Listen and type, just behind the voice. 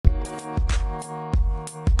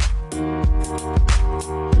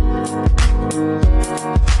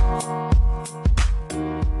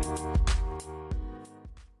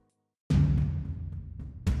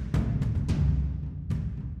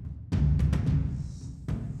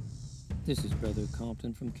This is Brother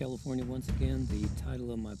Compton from California once again. The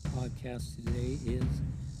title of my podcast today is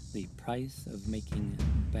The Price of Making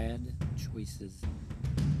Bad Choices.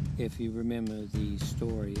 If you remember the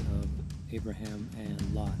story of Abraham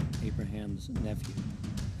and Lot, Abraham's nephew,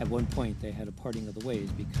 at one point they had a parting of the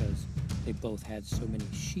ways because they both had so many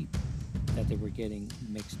sheep that they were getting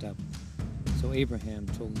mixed up. So Abraham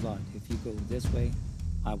told Lot, if you go this way,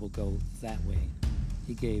 I will go that way.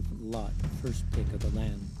 He gave Lot first pick of the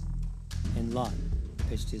land. And Lot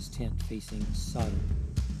pitched his tent facing Sodom.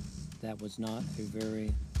 That was not a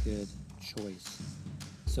very good choice.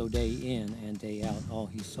 So day in and day out, all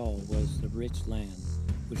he saw was the rich land,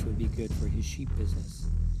 which would be good for his sheep business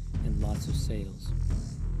and lots of sales.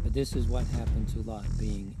 But this is what happened to Lot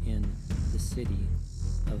being in the city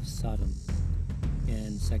of Sodom.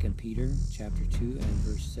 In 2 Peter chapter 2 and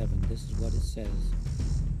verse 7, this is what it says,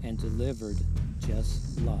 and delivered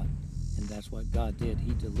just Lot. And that's what God did.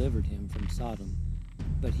 He delivered him from Sodom.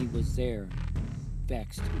 But he was there,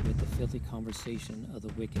 vexed with the filthy conversation of the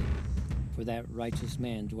wicked, for that righteous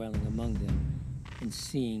man dwelling among them, and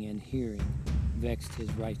seeing and hearing, vexed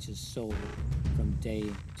his righteous soul from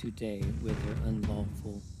day to day with their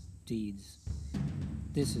unlawful deeds.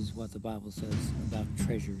 This is what the Bible says about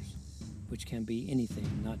treasures, which can be anything,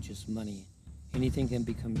 not just money. Anything can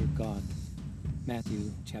become your God.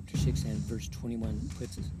 Matthew chapter 6 and verse 21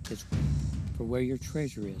 puts it this way, for where your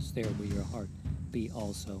treasure is, there will your heart be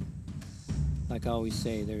also. Like I always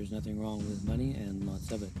say, there is nothing wrong with money and lots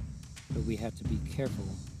of it, but we have to be careful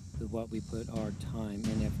with what we put our time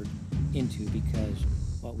and effort into, because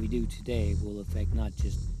what we do today will affect not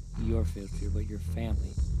just your future, but your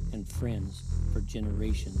family and friends for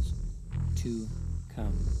generations to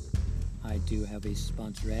come. I do have a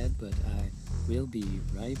sponsor ad, but I will be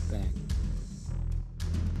right back.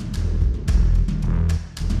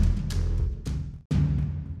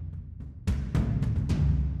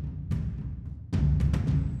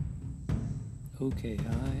 Okay,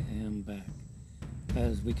 I am back.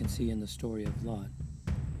 As we can see in the story of Lot,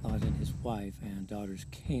 Lot and his wife and daughters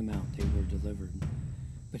came out, they were delivered.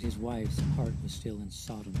 But his wife's heart was still in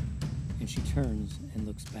Sodom, and she turns and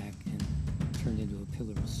looks back and turned into a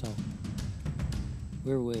pillar of salt.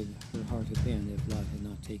 Where would her heart have been if Lot had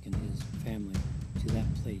not taken his family to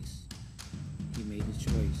that place? He made a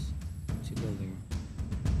choice to go there.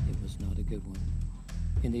 It was not a good one.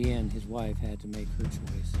 In the end, his wife had to make her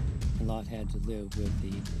choice, and Lot had to live with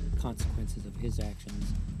the consequences of his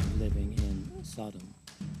actions of living in Sodom.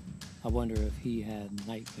 I wonder if he had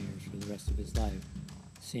nightmares for the rest of his life,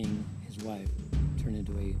 seeing his wife turn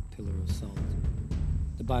into a pillar of salt.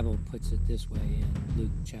 The Bible puts it this way in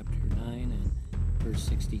Luke chapter 9 and verse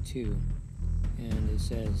 62, and it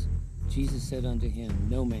says, Jesus said unto him,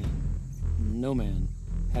 no man,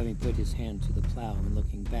 having put his hand to the plow and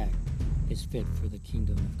looking back, is fit for the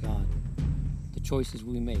kingdom of God. The choices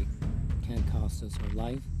we make can cost us our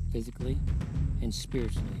life, physically and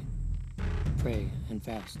spiritually. Pray and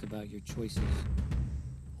fast about your choices.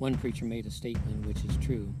 One preacher made a statement which is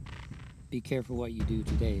true. Be careful what you do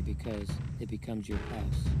today, because it becomes your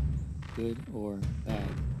past, good or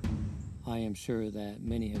bad. I am sure that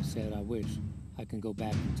many have said, I wish I can go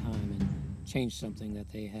back in time and change something that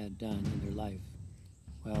they had done in their life.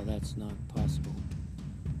 Well, that's not possible.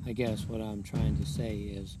 I guess what I'm trying to say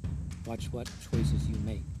is, watch what choices you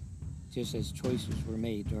make. Just as choices were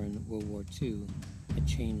made during World War II that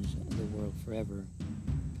changed the world forever,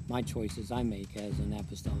 my choices I make as an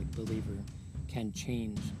apostolic believer can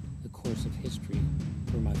change the course of history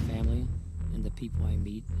for my family and the people I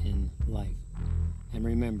meet in life. And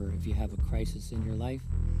remember, if you have a crisis in your life,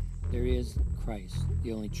 there is Christ,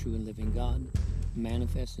 the only true and living God,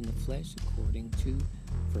 manifest in the flesh, according to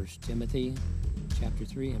 1 Timothy chapter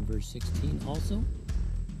 3 and verse 16. Also,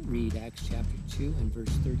 read Acts chapter 2 and verse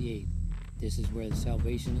 38. This is where the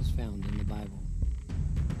salvation is found in the Bible.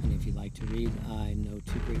 And if you like to read, I know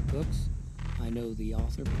two great books. I know the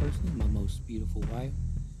author personally, my most beautiful wife.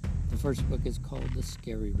 The first book is called The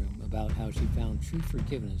Scary Room, about how she found true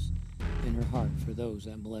forgiveness in her heart for those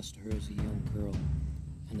that molested her as a young girl.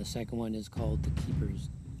 And the second one is called The Keepers,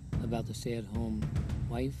 about the stay-at-home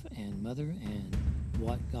wife and mother and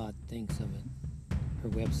what God thinks of it. Her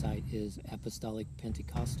website is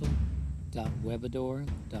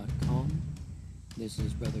apostolicpentecostal.webador.com. This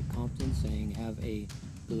is Brother Compton saying have a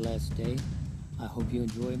blessed day. I hope you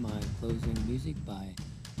enjoy my closing music by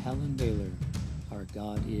Helen Baylor. Our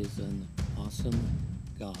God is an awesome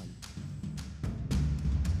God.